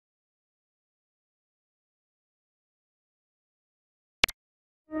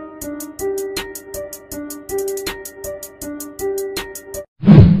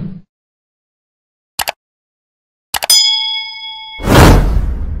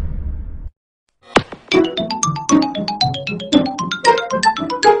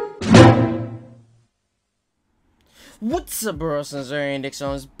What's up, bro?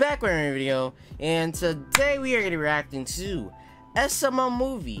 Dixon's back with a video, and today we are going to be reacting to SML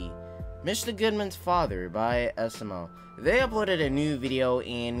Movie, Mr.Goodman's Father by SML. They uploaded a new video,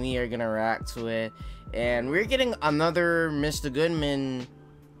 and we are going to react to it, and we're getting another Mr. Goodman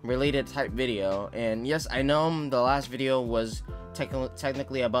related type video. And yes, I know the last video was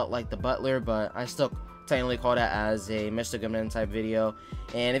technically about like the butler, but I still technically call that as a Mr. Goodman type video.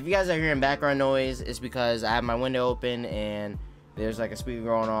 And if you guys are hearing background noise, it's because I have my window open and there's like a speaker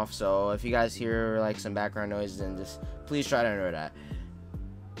going off. So if you guys hear like some background noise, then just please try to ignore that.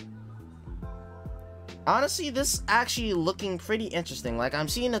 Honestly, this actually looking pretty interesting. Like, I'm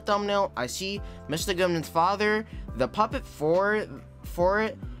seeing the thumbnail, I see Mr. Goodman's father. The puppet for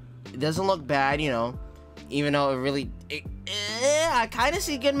it doesn't look bad, you know, even though I kind of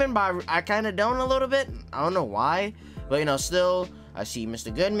see Goodman, but I kind of don't a little bit. I don't know why, but you know, still I see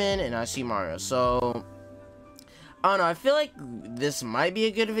Mr. Goodman and I see Mario. So I don't know, I feel like this might be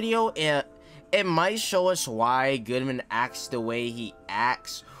a good video. It might show us why Goodman acts the way he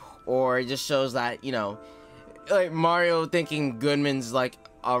acts, or it just shows that, you know, like Mario thinking Goodman's like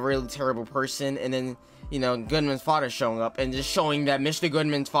a really terrible person, and then, you know, Goodman's father showing up and just showing that Mr.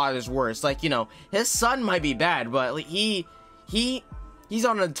 Goodman's father's worse. Like, you know, his son might be bad, but like, he's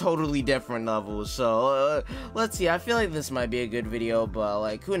on a totally different level. So let's see. I feel like this might be a good video, but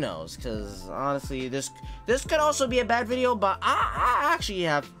like, who knows? Because honestly, this could also be a bad video. But I actually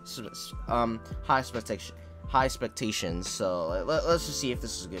have some, high expectations. So let's just see if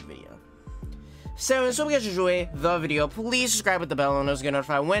this is a good video. So if you guys enjoy the video, please subscribe with the bell and those get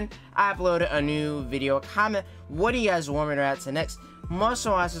notified when I upload a new video. Comment what do you guys want me to react to next. Most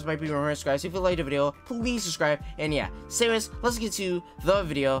of my answers might be rehearsed, guys. If you like the video, please subscribe. And yeah, anyways, let's get to the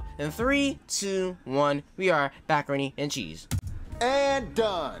video. In 3, 2, 1, we are macaroni and cheese. And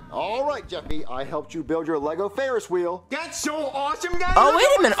done. All right, Jeffy, I helped you build your Lego Ferris wheel. That's so awesome, guys. Oh, wait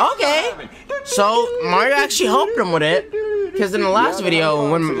a minute. Okay. So Mario actually helped him with it, because in the last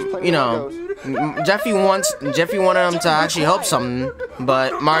video, when, you know, Jeffy wanted him to actually help something,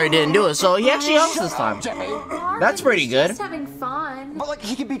 but Mario didn't do it, so he actually helps this time. That's pretty good. Just having fun. But like,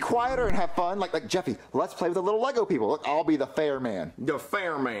 he can be quieter and have fun. Like Jeffy, let's play with the little Lego people. Look, I'll be the fair man. The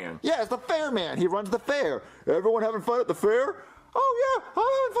fair man. Yeah, it's the fair man. He runs the fair. Everyone having fun at the fair? Oh yeah, I'm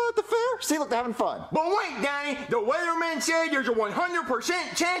having fun at the fair. See, look, they're having fun. But wait, Danny, the weatherman said there's a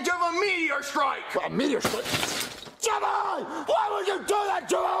 100% chance of a meteor strike. A meteor strike? Jimmy! Why would you do that,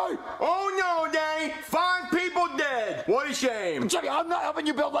 Jimmy? Oh no, Danny, 5 people dead. What a shame. Jimmy, I'm not helping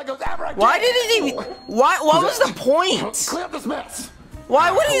you build Legos ever again. Why did he even? What was the point? Clean up this mess.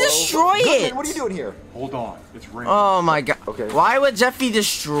 Why would he destroy it? What are you doing here? Hold on, it's raining. Oh my god. Okay. Why would Jeffy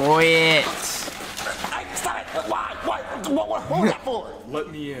destroy it? Stop it. Why? What was that for?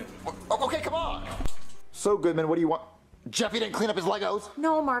 Let me in. Okay, come on. So, Goodman, what do you want? Jeffy didn't clean up his Legos?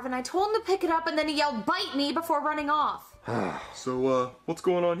 No, Marvin, I told him to pick it up and then he yelled, "Bite me," before running off. So, what's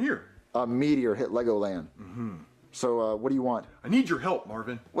going on here? A meteor hit Legoland. So, what do you want? I need your help,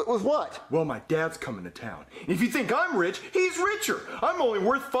 Marvin. With what? Well, my dad's coming to town. If you think I'm rich, he's richer. I'm only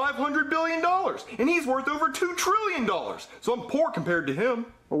worth $500 billion, and he's worth over $2 trillion. So I'm poor compared to him.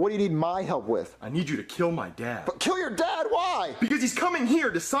 Well, what do you need my help with? I need you to kill my dad. But kill your dad? Why? Because he's coming here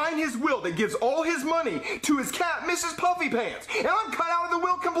to sign his will that gives all his money to his cat, Mrs. Puffy Pants. And I'm cut out of the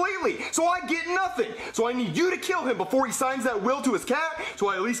will completely, so I get nothing. So I need you to kill him before he signs that will to his cat, so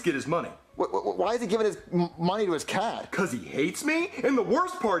I at least get his money. Why is he giving his money to his cat? Because he hates me, and the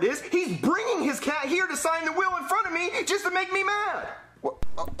worst part is, he's bringing his cat here to sign the will in front of me just to make me mad.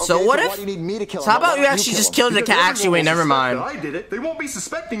 Okay, so what if? Why do you need me to kill him? So how about you actually just kill the cat? Actually, wait, never mind. I did it. They won't be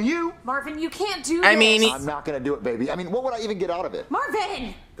suspecting you. Marvin, you can't do this. I mean, I'm not gonna do it, baby. I mean, what would I even get out of it?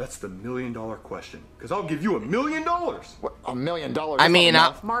 Marvin! That's the $1 million question. Because I'll give you $1 million. What, $1 million? I mean,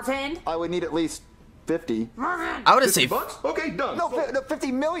 Marvin? I would need at least 50. Marvin! I would have said $50? Okay, done. No,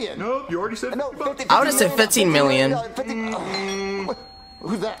 50 million. Nope, you already said 50 bucks. I would have said 15 million.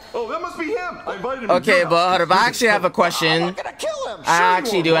 Who's that? Oh, that must be him. I invited him. Okay, but I actually have a question. I'm gonna kill him. I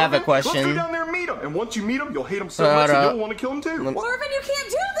actually do have a Let's go question. down there and meet him. And once you meet him, you'll hate him so much that you'll want to kill him too. Marvin, you can't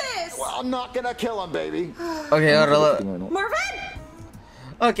do this! Well, I'm not gonna kill him, baby. Okay, hold on. Marvin!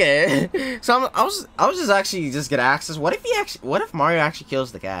 Okay, so I was just actually just gonna ask this. What if Mario actually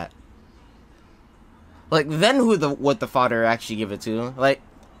kills the cat? Like, then would the father actually give it to? Like,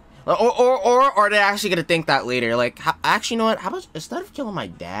 or are they actually gonna think that later? Like, actually, you know what? How about instead of killing my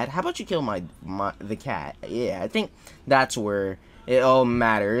dad, how about you kill the cat? Yeah, I think that's where it all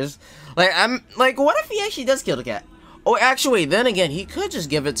matters. Like, what if he actually does kill the cat? Oh, actually, then again, he could just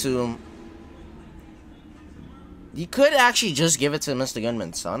give it to him. He could actually just give it to Mr.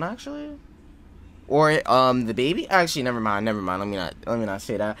 Goodman's son, actually. or the baby. Actually, never mind. Let me not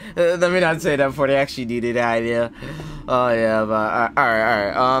say that. Let me not say that before they actually do that idea. Oh yeah, but all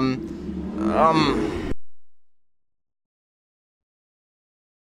right.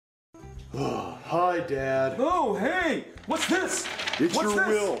 Hi, Dad. Oh, hey! What's this? It's What's your this?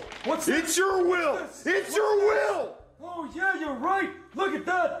 will. What's It's this? your will. What's It's your will. Oh, yeah, you're right. Look at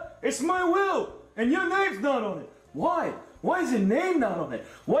that. It's my will. And your name's not on it. Why? Why is your name not on it?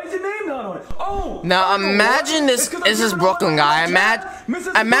 Why is your name not on it? Oh! Now I know imagine why. this It's 'cause I'm is this giving all Brooklyn my guy. money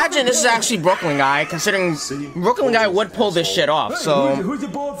to Imagine this is Mrs. actually Brooklyn guy, considering Brooklyn guy would pull this shit off. Hey, So who's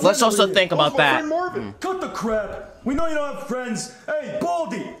your bald let's friend also over think here? about that. Marvin. Cut the crap. We know you don't have friends. Hey,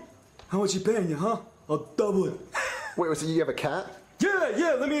 Baldy. How much you paying you, huh? I'll double it. Wait, so you have a cat?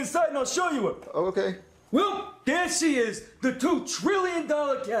 Yeah, let me inside and I'll show you her. Oh, okay. Well, there she is, the $2 trillion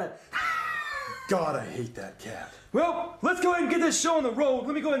cat. God, I hate that cat. Well, let's go ahead and get this show on the road.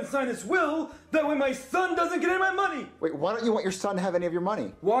 Let me go ahead and sign this will. That way my son doesn't get any of my money. Wait, why don't you want your son to have any of your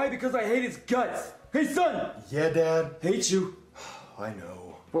money? Why? Because I hate his guts. Hey, son. Yeah, Dad. Hate you. I know.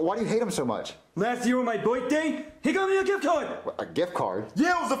 Well, why do you hate him so much? Last year on my birthday, he got me a gift card. What, a gift card?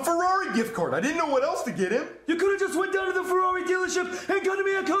 Yeah, it was a Ferrari gift card. I didn't know what else to get him. You could have just went down to the Ferrari dealership and got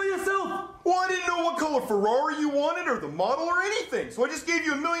me a car yourself. Well, I didn't know what color Ferrari you wanted or the model or anything. So I just gave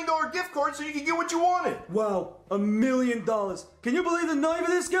you $1 million gift card so you could get what you wanted. Wow, $1 million. Can you believe the nerve of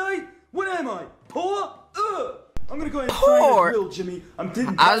this guy? What am I? Poor? Ugh. I'm gonna go ahead and sign Poor? this will, Jimmy. I was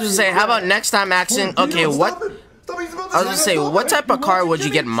gonna say, how about next time asking? Okay, what? I was gonna say, what type of car would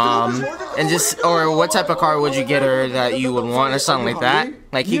you get mom? And just, or what type of car would you get her that you would want or something like that?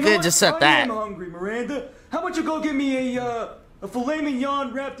 Like, he could have just said that. I'm hungry, Miranda. How about you go get me a filet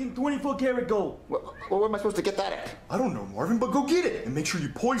mignon wrapped in 24 karat gold? Well, where am I supposed to get that at? I don't know, Marvin, but go get it and make sure you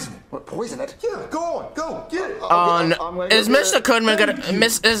poison it. What, poison it? Yeah, go on, go, get it. Is Mr. Goodman gonna,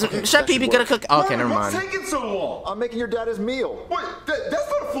 is Chef Pee Pee gonna cook? Okay, never What's mind. taking so long? I'm making your dad his meal. Wait, that's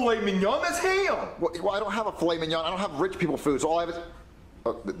not a filet mignon, that's ham. Well, I don't have a filet mignon. I don't have rich people food, so all I have is...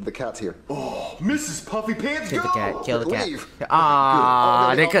 Oh, the cat's here. Oh, Mrs. Puffy Pants, Kill go! the cat, kill the cat. Leave.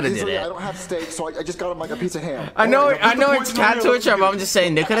 Ah, they could have did I it. don't have steak, so I just got him like a piece of ham. I know the it's poison cat on there, torture, but I'm just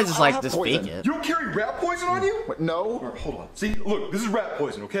saying, they could have just I don't like, have just poison. fake it. You don't carry rat poison on you? What, no? All right, hold on. See, look, this is rat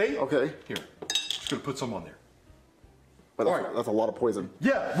poison, okay? Okay. Here, just gonna put some on there. But All right. that's a lot of poison.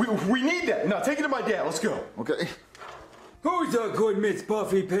 Yeah, we need that. Now, take it to my dad, let's go. Okay. Who's a good Miss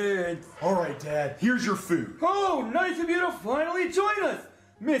Puffy Pants? All right, Dad, here's your food. Oh, nice of you to finally join us.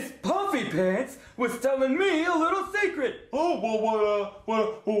 Miss Puffy Pants was telling me a little secret. Oh,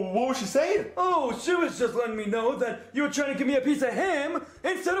 well, what was she saying? Oh, she was just letting me know that you were trying to give me a piece of ham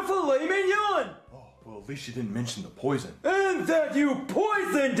instead of filet mignon. Oh, well, at least she didn't mention the poison. And that you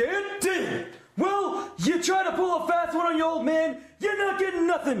poisoned it, did. Well, you try to pull a fast one on your old man, you're not getting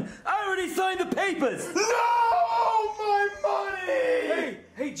nothing. I already signed the papers. No, my money!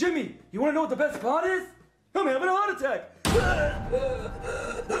 Hey, Jimmy, you want to know what the best part is? I'm having a heart attack.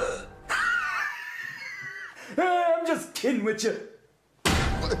 I'm just kidding with you.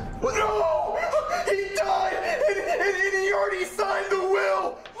 No! He died, and he already signed the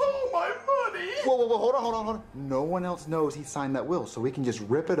will. Oh, my money! Whoa, hold on. No one else knows he signed that will, so we can just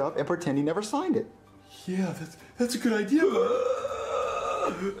rip it up and pretend he never signed it. Yeah, that's a good idea.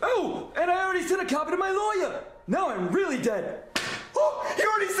 Oh, and I already sent a copy to my lawyer. Now I'm really dead. Oh, he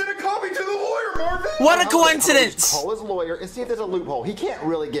already sent a copy to the lawyer, Marvin. What a coincidence! Call his lawyer and see if there's a loophole. He can't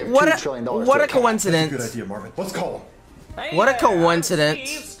really give What $2 a trillion what to a a cat. coincidence! Good idea, Marvin. Let's call him. Hey What a there, coincidence.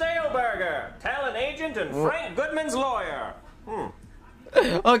 Steve Staleberger, talent agent and Frank Goodman's lawyer.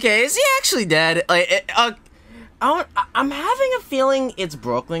 Okay, is he actually dead? Like, I'm having a feeling it's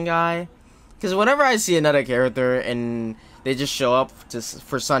Brooklyn guy, because whenever I see another character and they just show up just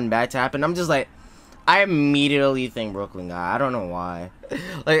for something bad to happen, I'm just like, I immediately think Brooklyn guy. I don't know why.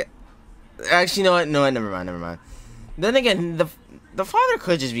 Like, actually, you know what? No, never mind. Then again, the father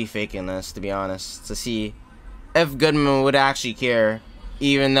could just be faking this, to be honest, to see if Goodman would actually care,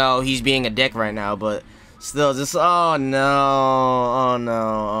 even though he's being a dick right now. But still, just oh no.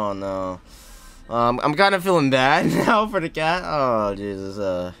 I'm kind of feeling bad now for the cat. Oh Jesus.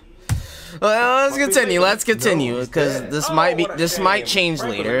 Well, let's continue, because this might change Frank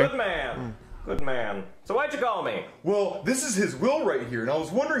was a later. Good man. Good man. So why'd you call me? Well, this is his will right here, and I was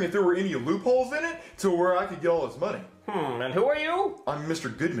wondering if there were any loopholes in it to where I could get all his money. And who are you? I'm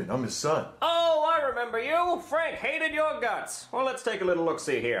Mr. Goodman. I'm his son. Oh, I remember you. Frank hated your guts. Well, let's take a little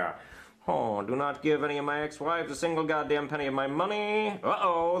look-see here. Oh, do not give any of my ex-wives a single goddamn penny of my money.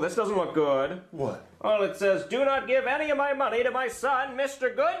 Uh-oh, this doesn't look good. What? Well, it says, do not give any of my money to my son,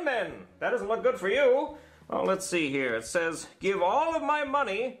 Mr. Goodman. That doesn't look good for you. Oh, let's see here. It says, give all of my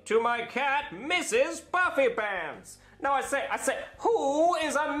money to my cat, Mrs. Puffy Pants. Now I say, who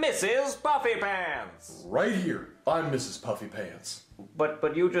is a Mrs. Puffy Pants? Right here. I'm Mrs. Puffy Pants.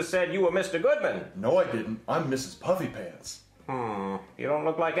 But you just said you were Mr. Goodman. No, I didn't. I'm Mrs. Puffy Pants. You don't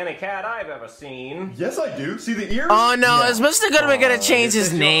look like any cat I've ever seen. Yes, I do. See the ears? Oh no, Yeah. is Mr. Goodman gonna change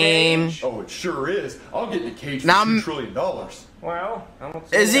his name? Oh, it sure is. I'll get in a cage for Now $2 trillion. Well, I don't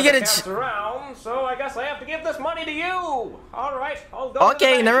see Is he any other gonna cats around, so I guess I have to give this money to you. All right, I'll go Okay, to the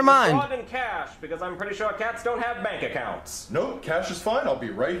bank never and mind. draw it in cash because I'm pretty sure cats don't have bank accounts. Nope, cash is fine. I'll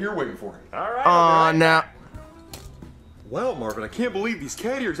be right here waiting for you. All right. Oh I'll be right no. back. Well, Marvin, I can't believe these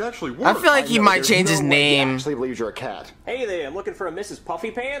cat ears actually work. I feel like he know, might there's change no his way he name. actually believes you're a cat. Hey there, I'm looking for a Mrs.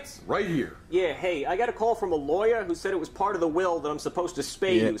 Puffy Pants. Right here. Yeah, hey, I got a call from a lawyer who said it was part of the will that I'm supposed to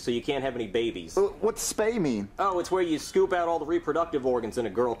spay Yeah. you so you can't have any babies. What's spay mean? Oh, it's where you scoop out all the reproductive organs in a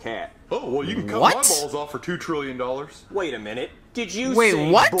girl cat. Oh, well, you can cut What? my balls off for $2 trillion. Wait a minute. Did you Wait,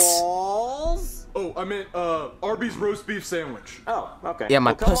 say what? balls? Oh, I meant, Arby's roast beef sandwich. Oh, okay. Yeah,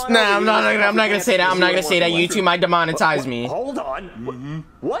 my Well, come puss. on Nah, over, I'm you not Mrs. gonna Puffy say that. I'm not gonna say that. Pants. YouTube might demonetize me. Hold on.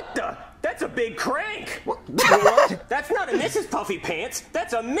 What the? That's a big crank. What? That's not a Mrs. Puffy Pants.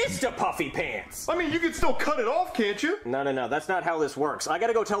 That's a Mr. Puffy Pants. I mean, you can still cut it off, can't you? No. That's not how this works. I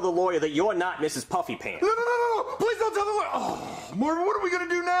gotta go tell the lawyer that you're not Mrs. Puffy Pants. No. Please don't tell the lawyer. Oh, Marvin, what are we going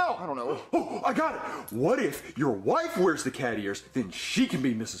to do now? I don't know. Oh, I got it. What if your wife wears the cat ears, then she can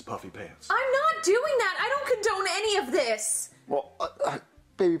be Mrs. Puffy Pants? I'm not doing that. I don't condone any of this. Well,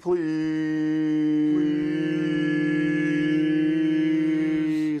 baby,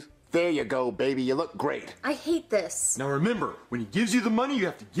 please. There you go, baby. You look great. I hate this. Now remember, when he gives you the money, you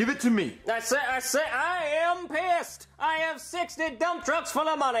have to give it to me. I am pissed. I have 60 dump trucks full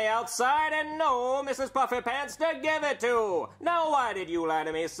of money outside and no Mrs. Puffy Pants to give it to. Now why did you lie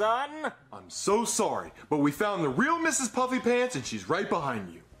to me, son? I'm so sorry, but we found the real Mrs. Puffy Pants, and she's right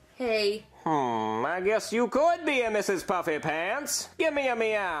behind you. Hey. I guess you could be a Mrs. Puffy Pants. Give me a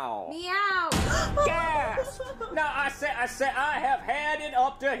meow. Meow. Gas! Now, I have had it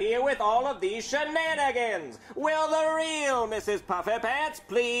up to here with all of these shenanigans. Will the real Mrs. Puffy Pants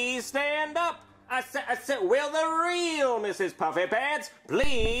please stand up? I said, will the real Mrs. Puffy Pants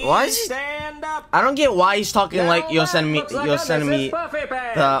please Why is he- stand up? I don't get why he's talking like Now you're that sending me looks like you're a sending Mrs. me Puffy the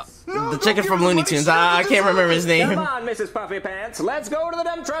Pants. the chicken from Looney Tunes. I can't remember his Come name. on, Mrs. Puffy Pants. Let's go to the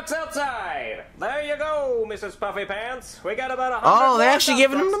dump trucks outside. There you go, Mrs. Puffy Pants. We got about 100 Oh, they're more actually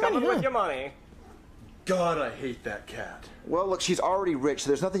dump giving him trucks the money, coming huh? with your money. God, I hate that cat. Well, look, she's already rich, so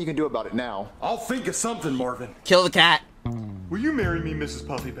there's nothing you can do about it now. I'll think of something, Marvin. Kill the cat. Will you marry me, Mrs.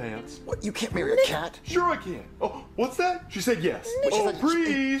 Puffy Pants? What? You can't marry a cat? Sure I can. Oh, what's that? She said yes. What, she Oh, said-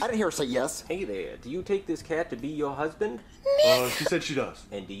 please. I didn't hear her say yes. Hey there, do you take this cat to be your husband? She said she does.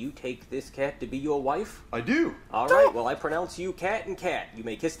 And do you take this cat to be your wife? I do. All right, well, I pronounce you cat and cat. You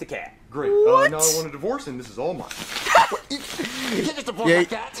may kiss the cat. Great. Now I want a divorce, and this is all mine. You can't just divorce Yeah, a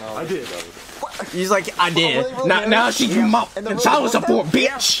cat. I did. He's like, I did. really, really Now married? she do my And the child really support, married?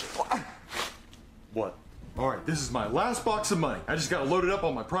 bitch. What? All right, this is my last box of money. I just got to load it up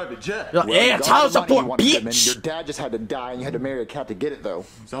on my private jet. Yeah, Well, you got child all the money you support, wanted, Goodman. bitch. Your dad just had to die, and you had to marry a cat to get it, though.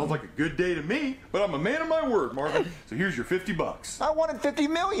 Sounds like a good day to me, but I'm a man of my word, Marvin. So here's your $50. I wanted $50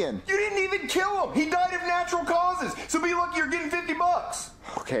 million. You didn't even kill him. He died of natural causes. So be lucky you're getting $50.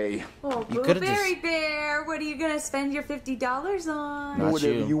 Okay. Oh, You coulda Blueberry just- Bear, what are you gonna spend your $50 on? Not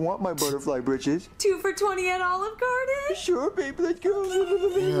Whatever you. you want, my butterfly britches. 2 for $20 at Olive Garden? Sure, baby, let's go.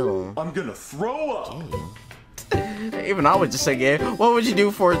 Ew. I'm gonna throw up. Even I would just say, yeah. What would you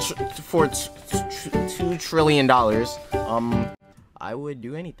do for $2 trillion? I would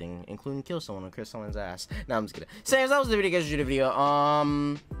do anything, including kill someone or kiss someone's ass. No, I'm just kidding. So, that was the video, guys. The video.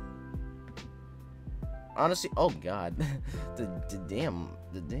 Honestly, oh god, the damn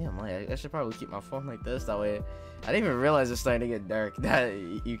light. I should probably keep my phone like this. That way, I didn't even realize it's starting to get dark. That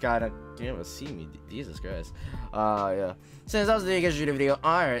you kind of can't even see me. Jesus Christ. Yeah. Since that was the video, guys. The video.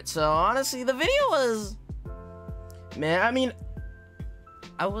 All right. So honestly, the video was. Man, I mean,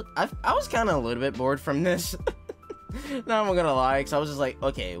 I was kind of a little bit bored from this. Not I'm gonna lie, cause I was just like,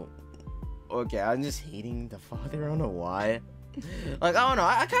 okay, I'm just hating the father. I don't know why. Like, I don't know.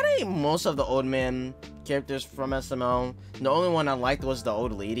 I kind of hate most of the old man characters from SML. The only one I liked was the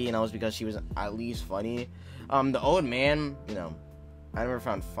old lady, and that was because she was at least funny. The old man, you know, I never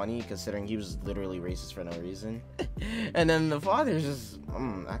found funny considering he was literally racist for no reason. And then the father is just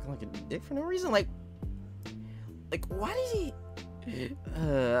acting like a dick for no reason. Like, why did he?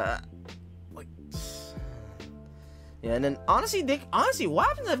 Like, yeah. And then honestly, what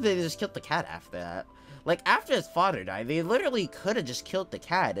happens if they just killed the cat after that? Like, after his father died, they literally could have just killed the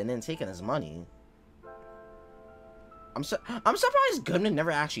cat and then taken his money. I'm surprised Goodman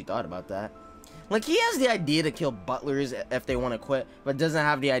never actually thought about that. Like, he has the idea to kill butlers if they want to quit, but doesn't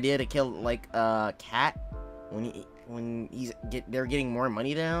have the idea to kill, like, a cat when they're getting more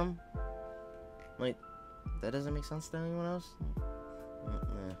money than him. Like, that doesn't make sense to anyone else?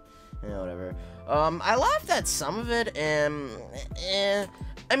 Yeah, whatever. I laughed at some of it, and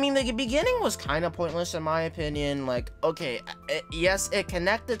I mean, the beginning was kind of pointless in my opinion. Like, okay, yes, it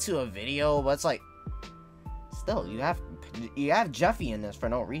connected to a video, but it's like, still, you have Jeffy in this for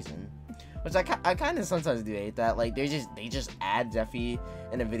no reason. Which I kind of sometimes do hate that. Like, they just add Jeffy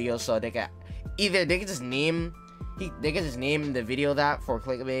in a video so they can just name the video that for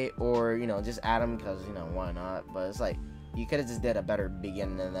clickbait, or, you know, just add him because, you know, why not? But it's like, you could have just did a better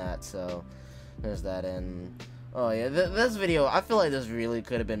beginning than that. So there's that. And oh yeah, this video, I feel like this really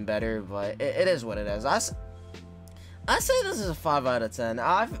could have been better, but it is what it is. I say this is a 5 out of 10.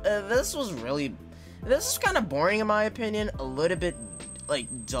 This is kind of boring in my opinion, a little bit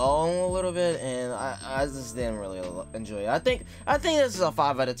like dull a little bit, and I just didn't really enjoy it. I think this is a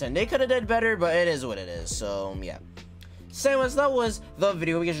 5 out of 10. They could have did better, but it is what it is. So yeah. So anyways, that was the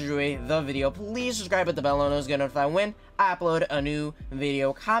video. If you guys enjoyed the video, please subscribe, hit the bell on those, get notified when I upload a new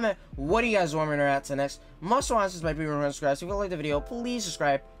video. Comment what do you guys want me to react to next. Most want to my people who subscribe. So if you like the video, please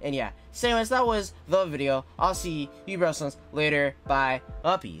subscribe. And yeah. So anyways, that was the video. I'll see you bros later. Bye.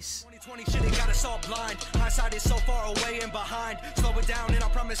 Peace. 2020 shit, it got us all blind. Hindsight is so far away and behind. Slow it down and I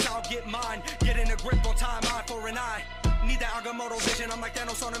promise I'll get mine. Getting a grip on time, eye for an eye. Need that Agamotto vision. I'm like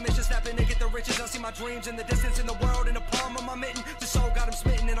Thanos on a mission, snapping to get the riches. I see my dreams in the distance, in the world, in the palm of my mitten. The soul got him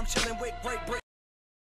smitten, and I'm chilling with Great Britain.